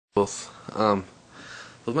It was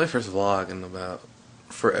my first vlog in about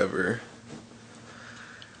forever,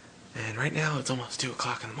 and right now it's almost 2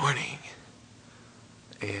 o'clock in the morning,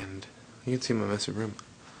 and you can see my messy room.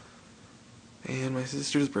 And my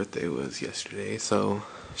sister's birthday was yesterday, so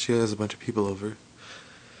she has a bunch of people over,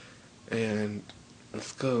 and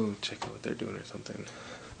let's go check out what they're doing or something.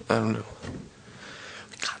 I don't know.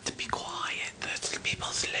 We got to be quiet, there's people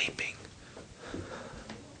sleeping.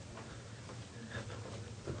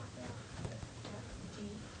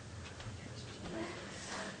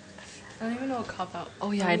 I don't even know what cop out.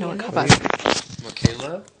 Oh yeah, I know what cop out.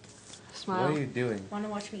 Michaela? Smile. What are you doing? Want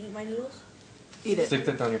to watch me eat my noodles? Eat it. Stick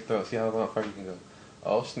that down your throat. See how far you can go.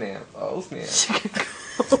 Oh snap. Oh snap. She can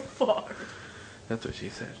go far. That's what she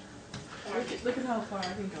said. Look at how far I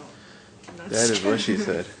can go. That is what she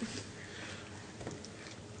said.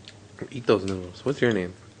 Eat those noodles. What's your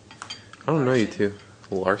name? I don't know you two.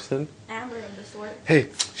 Larson? Amber of the sort. Hey,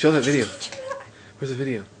 show that video. Where's the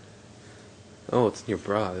video? Oh, it's in your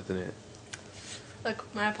bra, isn't it? Look,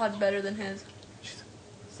 my iPod's better than his.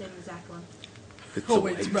 Same exact one. It's Oh so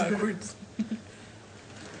wait, it's white. backwards.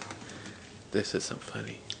 This is some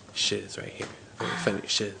funny shiz right here. Funny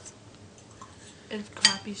shiz. It's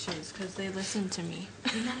crappy shiz because they listen to me.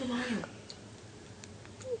 You're not lying.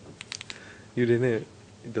 You didn't.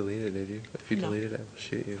 You deleted it, did you? If you No. deleted it, I will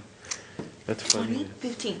shoot you. That's funny. 20,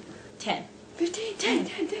 15, 10. 15, 10,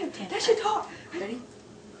 10, 10, 10. That shit's hot. Ready?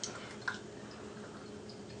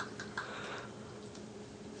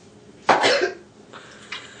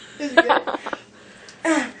 Is it good?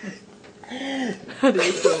 How do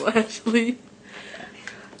you feel, Ashley?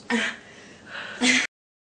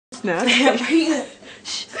 Snap.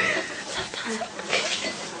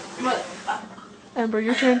 Amber,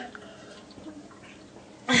 your turn.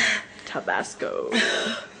 Tabasco.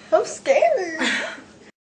 I'm scared.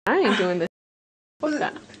 I ain't doing this. What's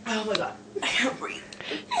that? Oh my god. I can't breathe.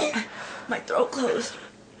 My throat closed.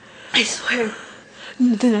 I swear.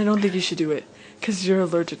 Then I don't think you should do it because you're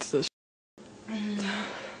allergic to this.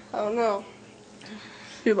 Oh no.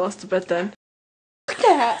 You lost a bet then. Look at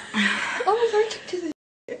that. I'm allergic to this.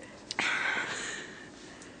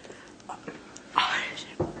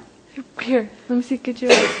 Here, let me see. Get you.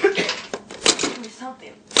 Give me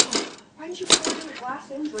something. Why did you pour in the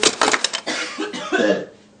glass anyway?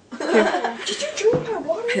 Did you drink my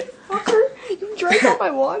water, you fucker? You drank all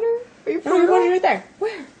my water? Are you pouring water right there?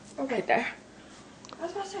 Where? Okay, right there. I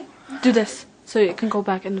was about to say. Do this so it can go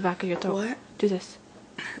back in the back of your throat. What? Do this.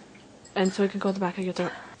 And so it can go in the back of your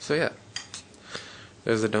throat. So yeah,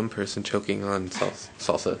 there's a dumb person choking on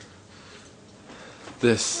salsa.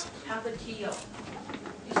 This. Tapatio.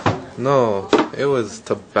 No, it was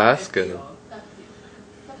Tabasco.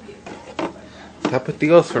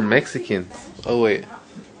 Tapatios for Mexicans. Oh wait.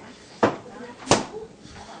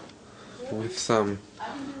 With some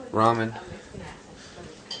ramen.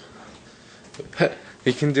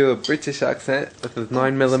 He can do a British accent with his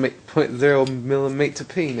 9.0 millimeter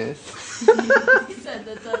penis. He said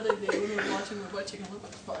that the other day when we were watching What Chicken What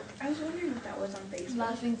the Fuck. I was wondering if that was on Facebook.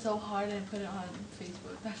 Laughing so hard and put it on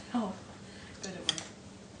Facebook. That's how good it was.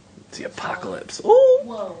 It's the apocalypse. Ooh.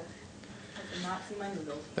 Whoa. I did not see my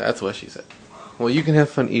noodles. That's what she said. Well, you can have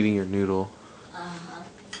fun eating your noodle.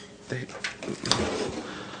 Is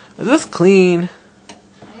this clean?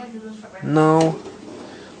 I had noodles for breakfast. No.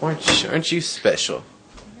 Aren't you special?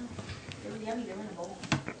 They were yummy. They were in a bowl.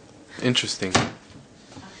 Interesting. Actually,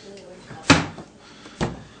 they were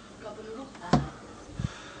cup of noodles.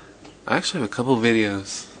 I actually have a couple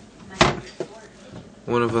videos.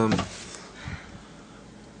 One of them.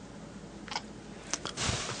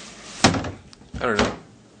 I don't know.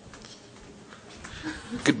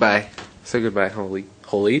 Goodbye. Say goodbye, Holy.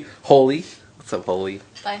 Holy? Holy? What's up, Holy?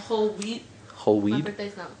 Bye. Whole wheat. Whole My weed?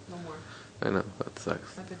 birthday's not no more. I know, that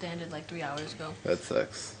sucks. My birthday ended like 3 hours ago. That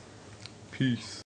sucks. Peace.